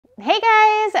Hey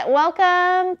guys,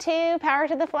 welcome to Power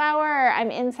to the Flower.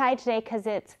 I'm inside today because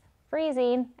it's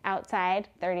freezing outside,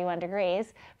 31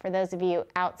 degrees. For those of you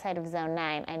outside of zone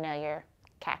 9, I know you're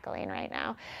cackling right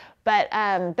now. But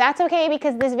that's okay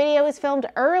because this video was filmed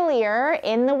earlier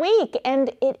in the week and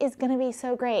it is gonna be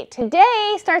so great.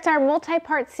 Today starts our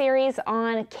multi-part series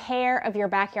on care of your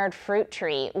backyard fruit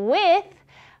tree with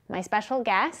my special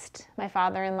guest, my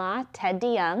father-in-law, Ted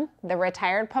DeJong, the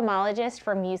retired pomologist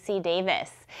from UC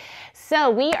Davis. So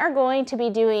we are going to be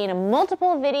doing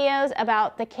multiple videos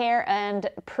about the care and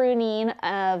pruning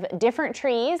of different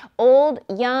trees, old,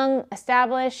 young,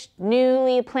 established,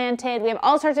 newly planted. We have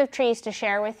all sorts of trees to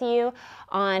share with you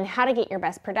on how to get your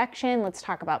best production. Let's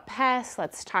talk about pests.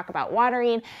 Let's talk about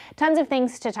watering. Tons of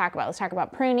things to talk about. Let's talk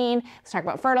about pruning. Let's talk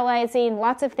about fertilizing.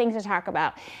 Lots of things to talk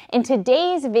about. In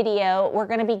today's video, we're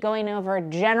going to be going over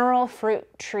general fruit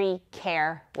tree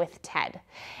care with Ted.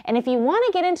 And if you want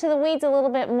to get into the weeds a little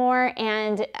bit more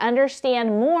and understand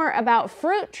more about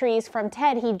fruit trees from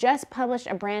Ted, he just published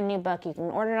a brand new book. You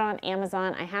can order it on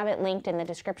Amazon. I have it linked in the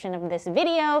description of this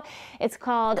video. It's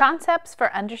called Concepts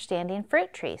for Understanding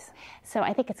Fruit Trees. So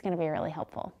I think it's going to be really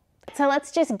helpful. So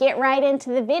let's just get right into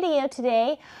the video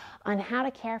today on how to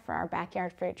care for our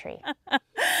backyard fruit tree.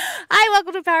 Hi,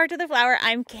 welcome to Power to the Flower.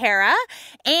 I'm Kara,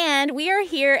 and we are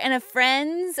here in a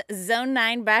friend's Zone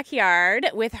 9 backyard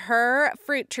with her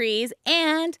fruit trees,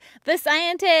 and the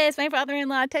scientist, my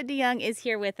father-in-law, Ted DeJong, is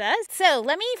here with us. So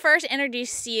let me first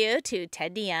introduce you to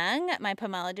Ted DeJong, my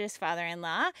pomologist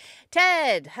father-in-law.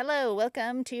 Ted, hello,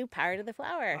 welcome to Power to the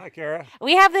Flower. Hi, Kara.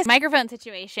 We have this microphone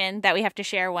situation that we have to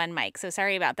share one mic, so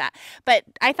sorry about that. But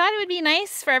I thought it would be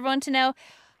nice for everyone to know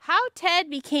how Ted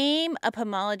became a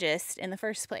pomologist in the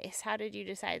first place. How did you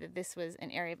decide that this was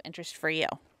an area of interest for you?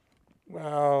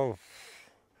 Well,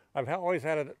 I've always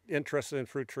had an interest in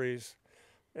fruit trees,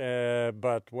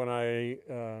 but when I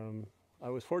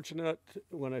was fortunate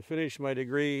when I finished my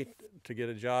degree to get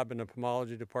a job in the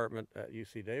pomology department at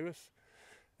UC Davis,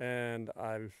 and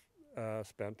I've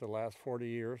spent the last 40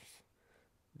 years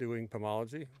doing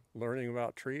pomology, learning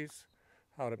about trees,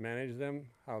 how to manage them,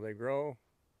 how they grow,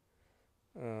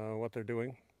 what they're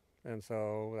doing, and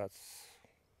so that's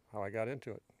how I got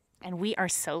into it. And we are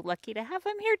so lucky to have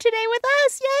him here today with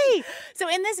us. Yay! So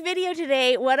in this video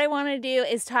today, what I want to do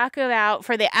is talk about,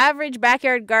 for the average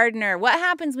backyard gardener, what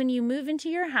happens when you move into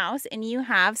your house and you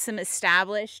have some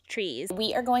established trees.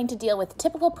 We are going to deal with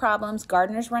typical problems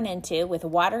gardeners run into with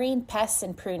watering, pests,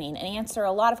 and pruning, and answer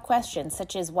a lot of questions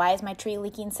such as, why is my tree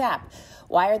leaking sap?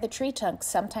 Why are the tree trunks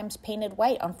sometimes painted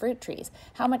white on fruit trees?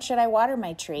 How much should I water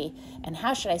my tree? And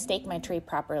how should I stake my tree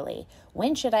properly?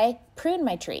 When should I prune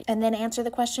my tree? And then answer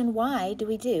the question, why do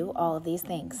we do all of these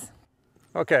things?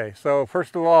 Okay, so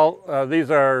first of all,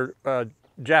 these are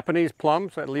Japanese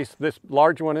plums, at least this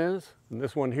large one is, and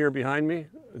this one here behind me,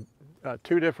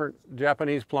 two different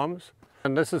Japanese plums.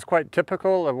 And this is quite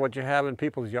typical of what you have in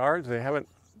people's yards. They haven't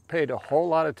paid a whole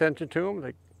lot of attention to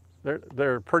them.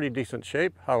 They're pretty decent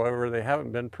shape. However, they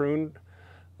haven't been pruned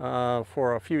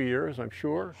for a few years, I'm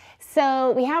sure.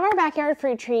 So we have our backyard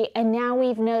fruit tree and now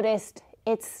we've noticed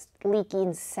it's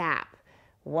leaking sap.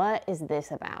 What is this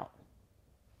about?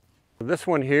 This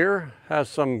one here has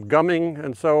some gumming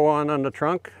and so on the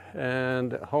trunk,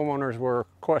 and homeowners were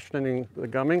questioning the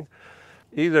gumming.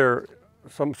 Either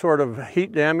some sort of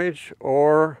heat damage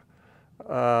or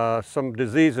some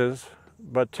diseases,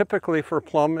 but typically for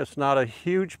plum it's not a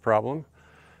huge problem.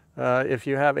 If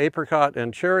you have apricot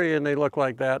and cherry and they look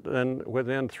like that, then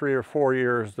within 3 or 4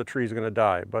 years the tree's going to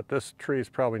die, but this tree is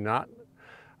probably not.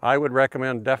 I would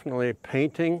recommend definitely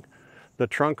painting the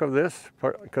trunk of this,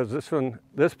 because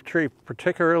this tree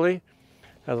particularly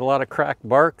has a lot of cracked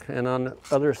bark, and on the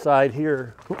other side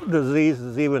here, disease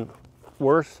is even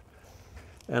worse.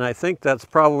 And I think that's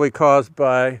probably caused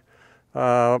by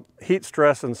heat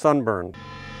stress and sunburn.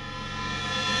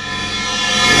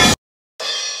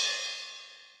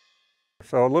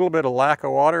 So a little bit of lack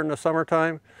of water in the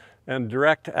summertime and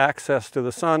direct access to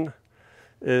the sun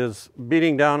is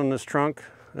beating down on this trunk.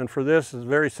 And for this, it's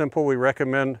very simple. We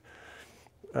recommend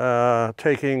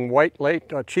taking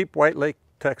cheap white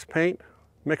latex paint,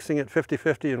 mixing it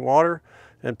 50-50 in water,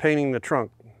 and painting the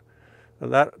trunk.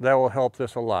 That will help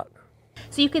this a lot.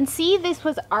 So you can see this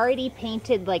was already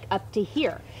painted like up to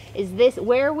here. Is this,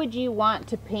 where would you want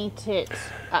to paint it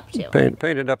up to? Paint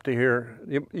it up to here.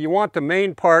 You want the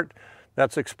main part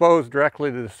that's exposed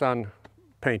directly to the sun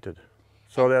painted,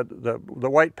 so that the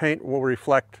white paint will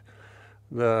reflect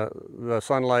the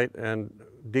sunlight and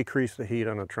decrease the heat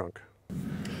on the trunk.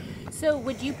 So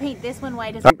would you paint this one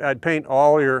white as well? I'd paint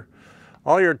all your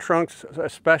trunks,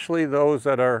 especially those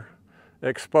that are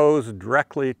exposed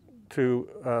directly to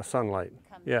sunlight.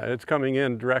 Yeah, it's coming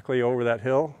in directly over that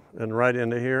hill and right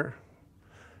into here.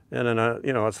 And in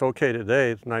you know, it's okay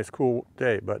today, it's a nice cool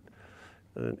day, but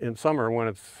in summer when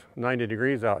it's 90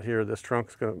 degrees out here, this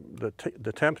trunk's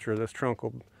the temperature of this trunk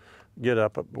will get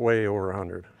up way over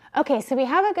 100. Okay, so we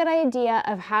have a good idea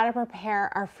of how to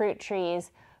prepare our fruit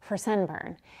trees for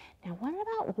sunburn. Now, what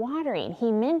about watering?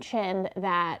 He mentioned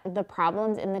that the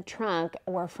problems in the trunk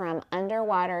were from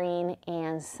underwatering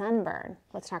and sunburn.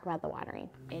 Let's talk about the watering.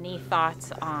 Any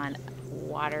thoughts on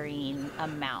watering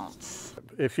amounts?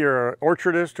 If you're an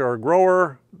orchardist or a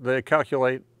grower, they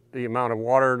calculate the amount of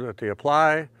water that they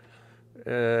apply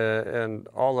and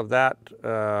all of that.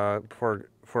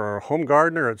 For a home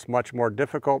gardener, it's much more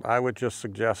difficult. I would just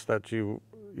suggest that you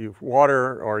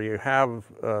water, or you have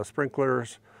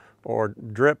sprinklers or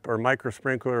drip or micro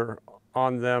sprinkler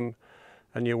on them,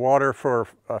 and you water for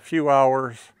a few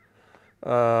hours,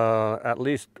 at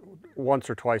least once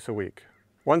or twice a week.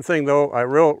 One thing though I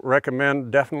will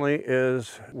recommend definitely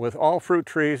is with all fruit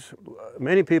trees,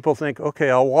 many people think,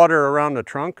 okay, I'll water around the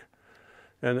trunk,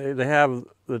 and they have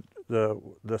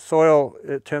the soil,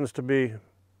 it tends to be,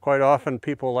 quite often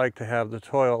people like to have the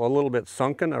soil a little bit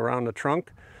sunken around the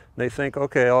trunk. They think,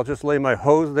 okay, I'll just lay my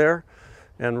hose there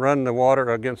and run the water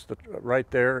against the right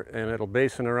there, and it'll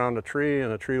basin around the tree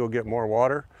and the tree will get more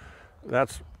water.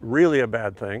 That's really a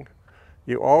bad thing.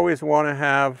 You always want to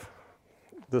have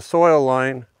the soil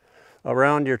line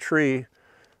around your tree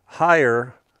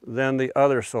higher than the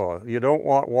other soil. You don't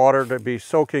want water to be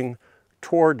soaking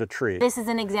toward the tree. This is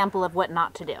an example of what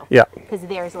not to do. Yeah. Because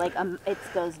there's like, it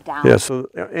goes down. Yeah, so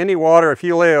any water, if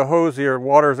you lay a hose here,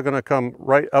 water is going to come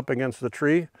right up against the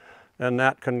tree, and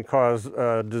that can cause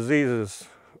diseases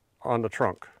on the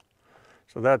trunk.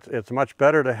 So it's much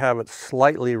better to have it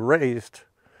slightly raised,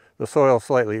 the soil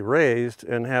slightly raised,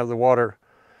 and have the water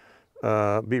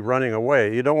be running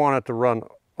away. You don't want it to run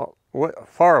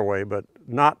far away, but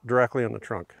not directly on the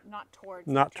trunk. Not towards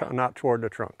not toward the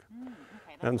trunk.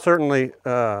 Okay, and certainly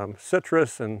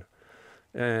citrus and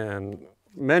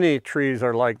many trees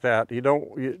are like that.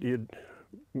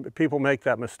 People make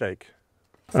that mistake.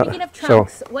 Speaking of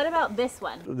trunks, what about this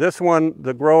one? This one,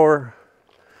 the grower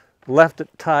left it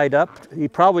tied up. He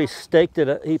probably staked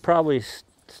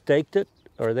it.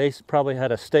 Or they probably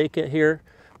had a stake it here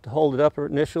to hold it up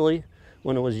initially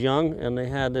when it was young, and they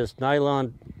had this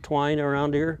nylon twine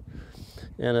around here,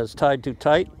 and it's tied too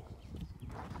tight,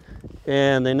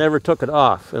 and they never took it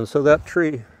off. And so that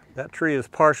tree is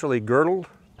partially girdled.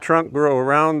 Trunk grew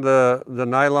around the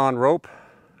nylon rope,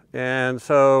 and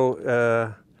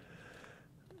so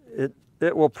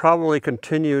it will probably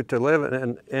continue to live,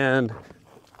 and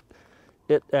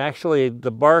it actually,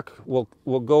 the bark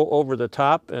will go over the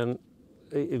top, and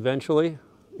eventually,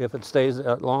 if it stays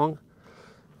that long,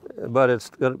 but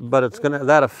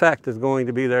that effect is going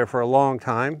to be there for a long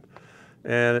time,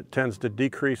 and it tends to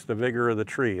decrease the vigor of the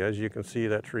tree. As you can see,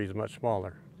 that tree is much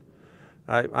smaller.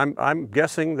 I'm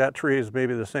guessing that tree is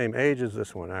maybe the same age as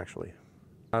this one, actually.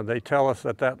 They tell us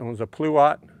that one's a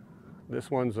pluot. This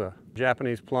one's a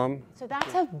Japanese plum. So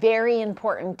that's a very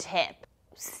important tip.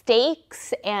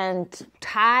 Stakes and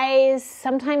ties,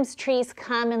 sometimes trees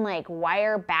come in like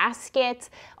wire baskets.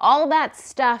 All that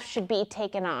stuff should be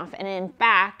taken off. And in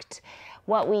fact,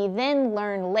 what we then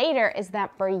learn later is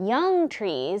that for young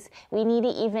trees, we need to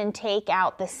even take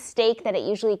out the stake that it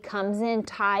usually comes in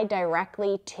tied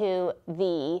directly to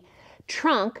the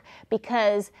trunk,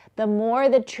 because the more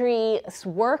the tree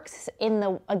works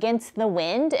against the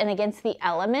wind and against the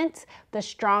elements, the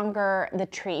stronger the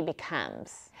tree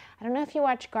becomes. I don't know if you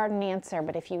watch Garden Answer,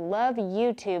 but if you love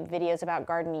YouTube videos about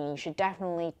gardening, you should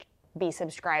definitely be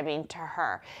subscribing to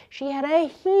her. She had a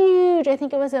huge, I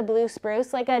think it was a blue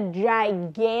spruce, like a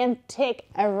gigantic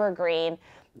evergreen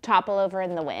topple over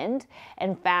in the wind,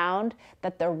 and found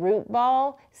that the root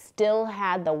ball still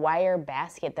had the wire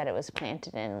basket that it was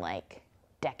planted in like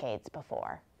decades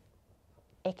before.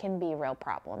 It can be real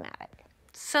problematic.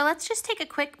 So let's just take a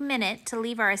quick minute to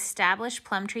leave our established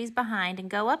plum trees behind and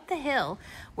go up the hill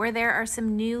where there are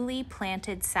some newly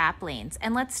planted saplings.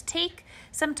 And let's take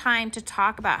some time to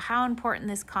talk about how important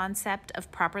this concept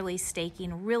of properly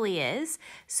staking really is,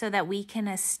 so that we can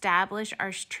establish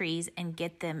our trees and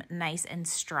get them nice and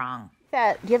strong.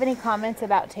 Do you have any comments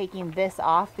about taking this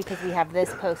off, because we have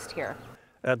this post here?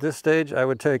 At this stage, I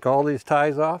would take all these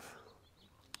ties off.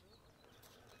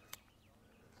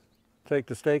 Take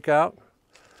the stake out.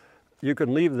 You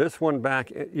can leave this one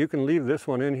back. You can leave this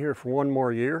one in here for one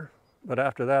more year, but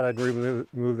after that, I'd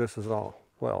remove this as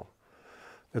well.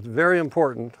 It's very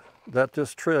important that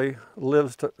this tree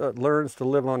learns to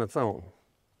live on its own.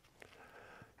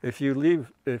 If you leave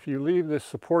this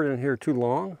support in here too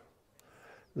long,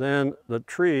 then the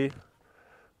tree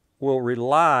will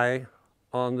rely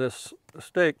on this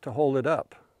stake to hold it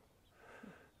up.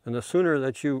 And the sooner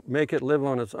that you make it live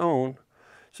on its own,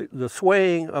 see, the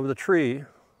swaying of the tree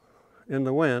in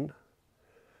the wind,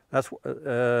 that's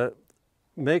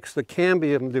makes the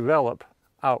cambium develop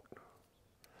out.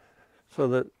 So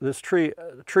that this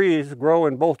trees grow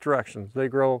in both directions. They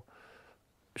grow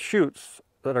shoots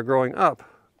that are growing up,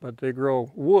 but they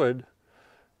grow wood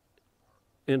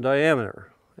in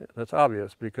diameter. That's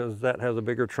obvious because that has a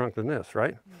bigger trunk than this,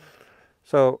 right?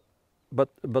 So, but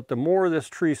the more this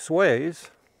tree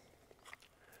sways,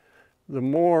 the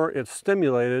more it's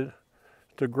stimulated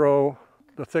to grow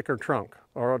the thicker trunk,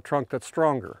 or a trunk that's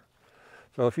stronger.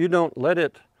 So if you don't let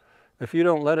it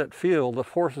feel the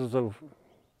forces of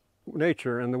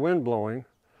nature and the wind blowing,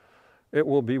 it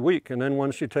will be weak. And then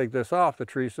once you take this off, the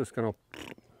tree's just going to,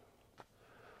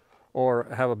 or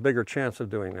have a bigger chance of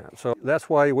doing that. So that's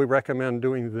why we recommend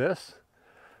doing this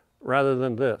rather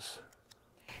than this.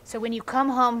 So when you come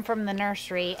home from the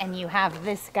nursery and you have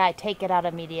this guy, take it out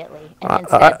immediately and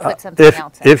instead put something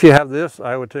else in. If you have this,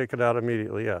 I would take it out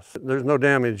immediately, yes. There's no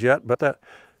damage yet, but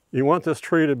you want this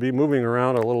tree to be moving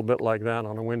around a little bit like that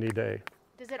on a windy day.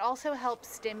 Does it also help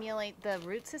stimulate the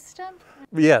root system?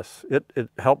 Yes, it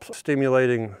helps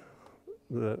stimulating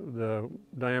the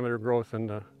diameter growth in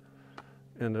the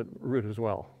root as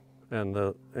well, and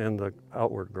the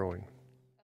outward growing.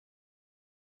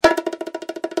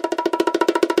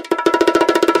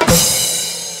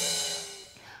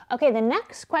 Okay, the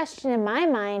next question in my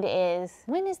mind is,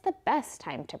 when is the best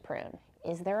time to prune?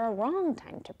 Is there a wrong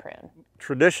time to prune?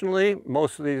 Traditionally,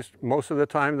 most of the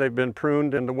time they've been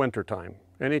pruned in the winter time.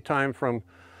 Anytime from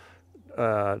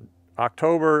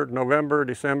October, November,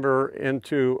 December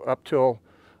up till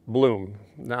bloom.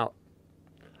 Now,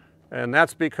 and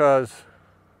that's because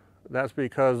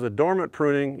the dormant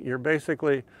pruning, you're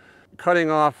basically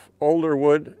cutting off older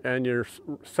wood and you're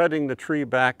setting the tree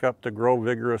back up to grow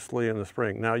vigorously in the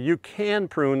spring. Now, you can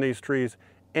prune these trees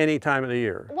any time of the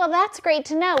year. Well, that's great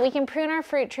to know. We can prune our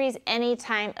fruit trees any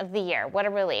time of the year. What a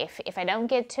relief. If I don't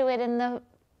get to it in the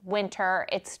winter,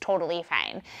 it's totally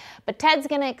fine. But Ted's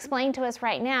going to explain to us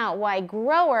right now why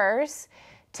growers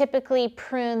typically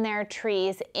prune their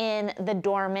trees in the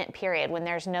dormant period when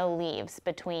there's no leaves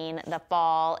between the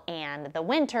fall and the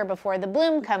winter before the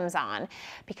bloom comes on,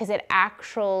 because it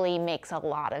actually makes a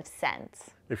lot of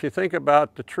sense. If you think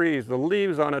about the trees, the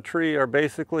leaves on a tree are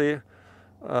basically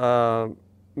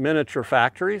miniature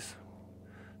factories.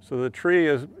 So the tree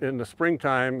is, in the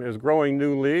springtime, is growing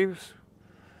new leaves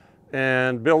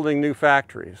and building new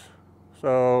factories.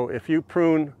 So if you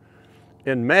prune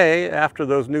in May, after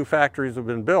those new factories have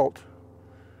been built,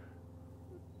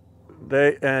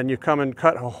 and you come and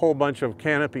cut a whole bunch of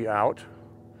canopy out,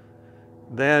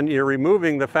 then you're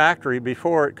removing the factory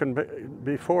before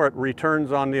it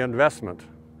returns on the investment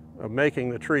of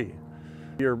making the tree.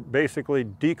 You're basically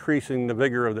decreasing the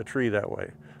vigor of the tree that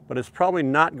way. But it's probably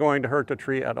not going to hurt the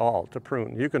tree at all to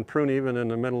prune. You can prune even in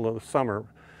the middle of the summer.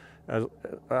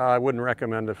 I wouldn't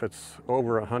recommend if it's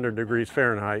over 100 degrees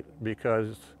Fahrenheit,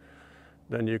 because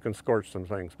then you can scorch some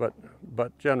things.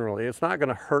 But generally, it's not going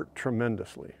to hurt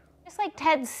tremendously. Just like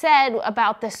Ted said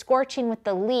about the scorching with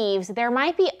the leaves, there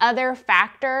might be other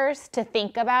factors to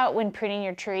think about when pruning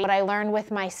your tree. What I learned with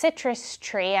my citrus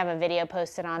tree, I have a video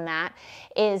posted on that,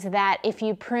 is that if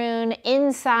you prune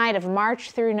inside of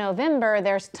March through November,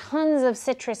 there's tons of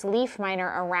citrus leaf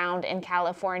miner around in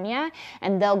California,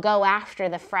 and they'll go after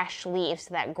the fresh leaves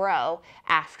that grow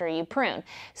after you prune.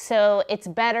 So it's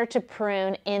better to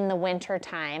prune in the winter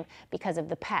time because of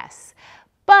the pests.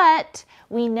 But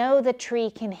we know the tree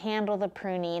can handle the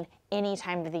pruning any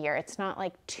time of the year. It's not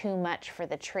like too much for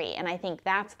the tree. And I think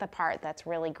that's the part that's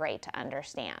really great to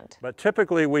understand. But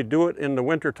typically we do it in the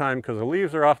winter time because the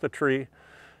leaves are off the tree,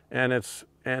 and it's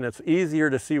easier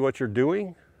to see what you're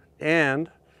doing. And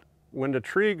when the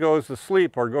tree goes to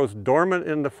sleep or goes dormant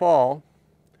in the fall,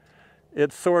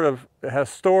 it sort of has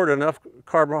stored enough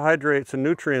carbohydrates and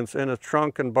nutrients in its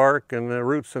trunk and bark and the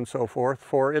roots and so forth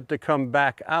for it to come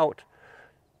back out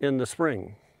in the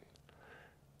spring.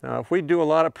 Now, if we do a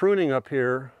lot of pruning up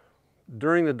here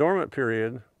during the dormant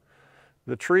period,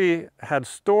 the tree had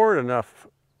stored enough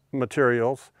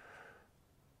materials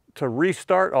to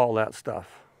restart all that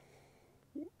stuff.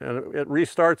 And it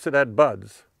restarts it at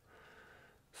buds.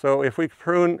 So if we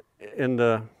prune in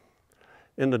the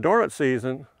dormant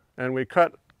season and we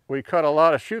cut a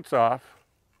lot of shoots off,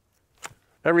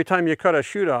 every time you cut a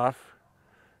shoot off,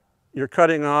 you're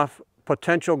cutting off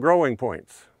potential growing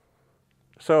points.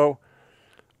 So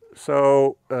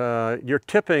you're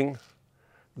tipping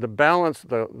the balance,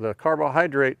 the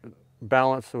carbohydrate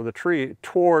balance of the tree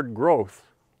toward growth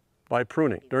by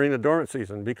pruning during the dormant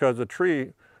season, because the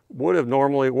tree would have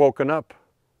normally woken up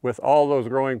with all those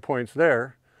growing points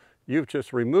there. You've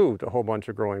just removed a whole bunch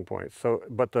of growing points. So,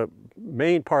 but the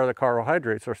main part of the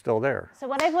carbohydrates are still there. So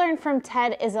what I've learned from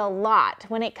Ted is a lot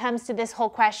when it comes to this whole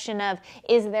question of,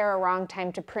 is there a wrong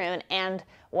time to prune? And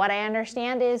what I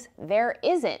understand is there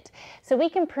isn't. So we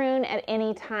can prune at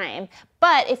any time,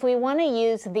 but if we want to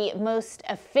use the most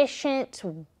efficient,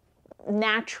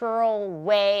 natural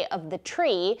way of the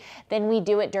tree, then we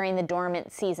do it during the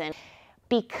dormant season.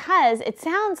 Because it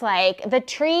sounds like the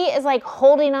tree is like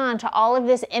holding on to all of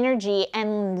this energy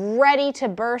and ready to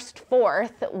burst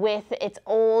forth with its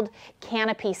old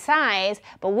canopy size,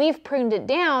 but we've pruned it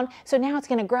down, so now it's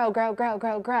gonna grow, grow, grow,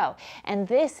 grow, grow. And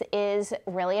this is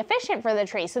really efficient for the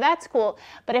tree, so that's cool.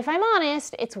 But if I'm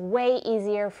honest, it's way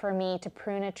easier for me to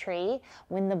prune a tree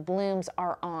when the blooms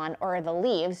are on, or the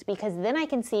leaves, because then I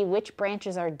can see which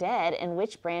branches are dead and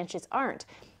which branches aren't.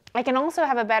 I can also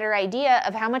have a better idea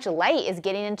of how much light is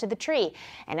getting into the tree.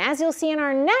 And as you'll see in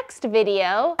our next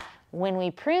video, when we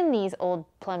prune these old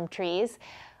plum trees,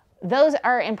 those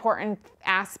are important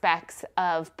aspects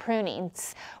of pruning.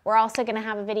 We're also going to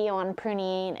have a video on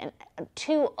pruning and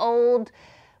two old,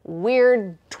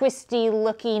 weird, twisty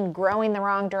looking, growing the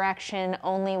wrong direction,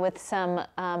 only with some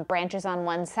branches on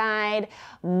one side,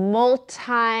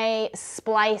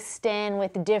 multi-spliced in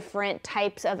with different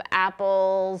types of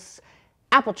apple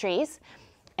trees,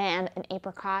 and an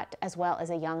apricot, as well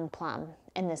as a young plum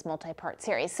in this multi-part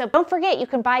series. So don't forget, you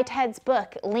can buy Ted's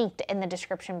book, linked in the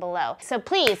description below. So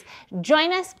please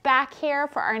join us back here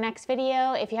for our next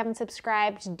video. If you haven't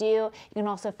subscribed, do. You can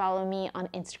also follow me on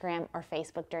Instagram or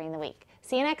Facebook during the week.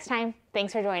 See you next time.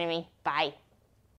 Thanks for joining me. Bye.